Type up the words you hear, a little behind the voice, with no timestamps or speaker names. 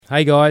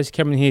Hey guys,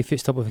 Cameron here,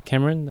 Fit Stop with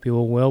Cameron. Hope you're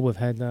all well. We've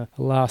had the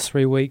last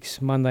 3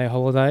 weeks Monday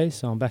holidays,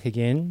 so I'm back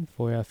again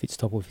for our Fit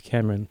Stop with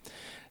Cameron.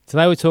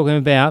 Today we're talking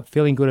about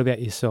feeling good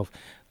about yourself.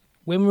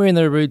 When we're in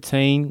the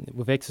routine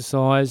with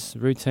exercise,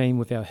 routine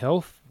with our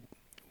health,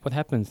 what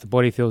happens? The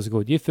body feels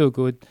good. You feel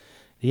good.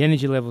 The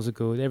energy levels are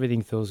good.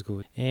 Everything feels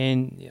good.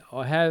 And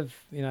I have,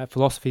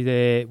 philosophy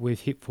there with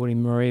Hip Foot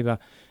in Mariba.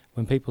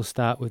 When people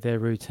start with their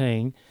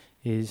routine,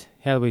 is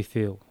how do we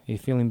feel? Are you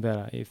feeling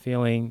better? Are you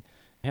feeling?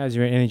 How's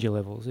your energy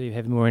levels? Are you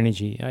having more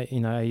energy?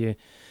 Are you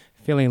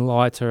feeling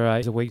lighter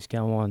as the weeks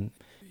go on?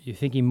 You're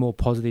thinking more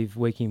positive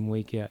week in,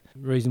 week out.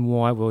 Reason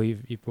why? Well,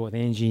 you've brought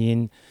energy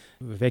in.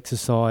 With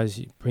exercise,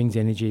 it brings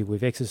energy.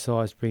 With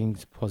exercise,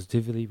 brings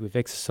positivity. With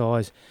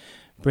exercise,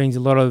 brings a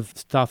lot of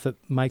stuff that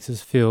makes us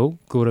feel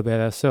good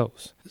about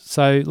ourselves.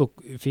 So, look,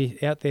 if you're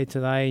out there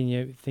today and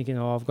you're thinking,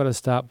 I've got to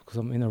start because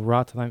I'm in a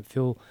rut, I don't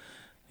feel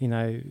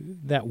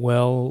that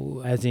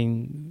well, as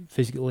in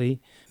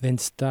physically, then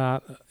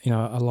start,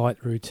 a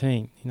light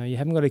routine. You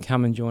haven't got to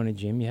come and join a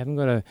gym. You haven't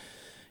got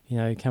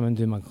to, come and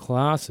do my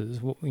classes.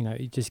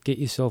 You just get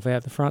yourself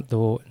out the front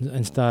door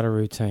and start a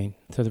routine.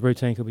 So the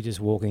routine could be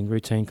just walking.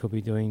 Routine could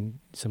be doing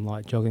some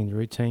light jogging. The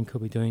routine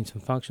could be doing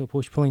some functional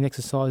push-pulling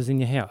exercises in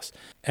your house.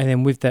 And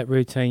then with that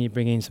routine, you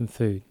bring in some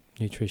food,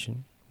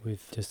 nutrition,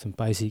 with just some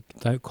basic,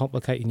 don't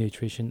complicate your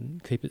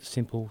nutrition, keep it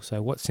simple.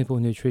 So what's simple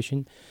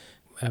nutrition?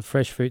 Our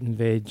fresh fruit and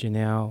veg and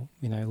our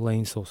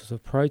lean sources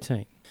of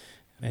protein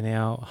and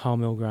our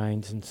wholemeal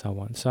grains and so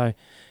on. So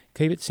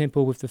keep it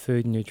simple with the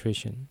food and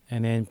nutrition,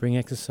 and then bring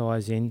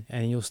exercise in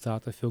and you'll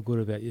start to feel good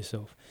about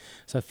yourself.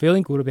 So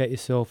feeling good about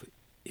yourself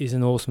is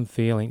an awesome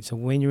feeling. So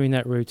when you're in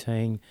that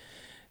routine,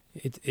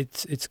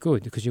 it's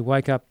good because you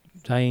wake up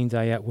day in,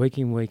 day out, week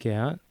in, week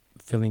out,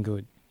 feeling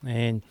good.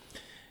 And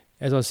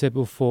as I said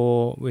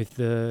before, with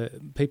the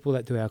people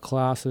that do our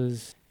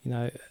classes,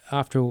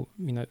 after 4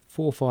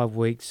 or 5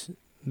 weeks,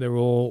 they're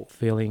all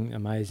feeling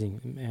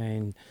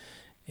amazing.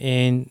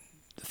 And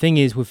the thing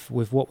is,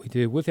 with what we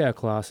do with our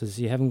classes,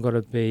 you haven't got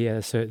to be at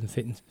a certain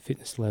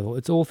fitness level.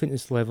 It's all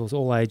fitness levels,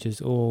 all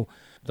ages,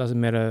 doesn't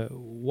matter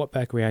what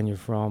background you're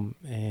from.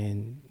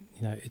 And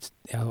it's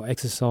our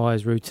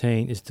exercise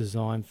routine is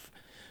designed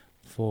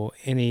for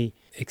any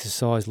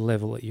exercise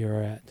level that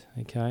you're at.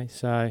 Okay,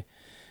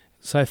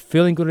 so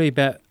feeling good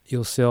about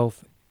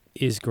yourself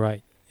is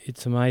great.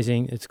 It's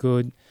amazing. It's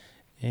good.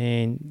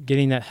 And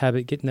getting that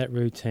habit, getting that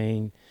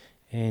routine.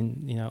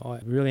 And, I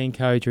really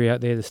encourage you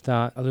out there to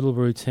start a little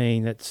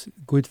routine that's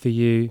good for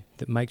you,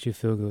 that makes you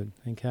feel good.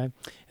 Okay?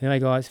 Anyway,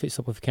 guys, Fit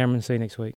Stop with Cameron. See you next week.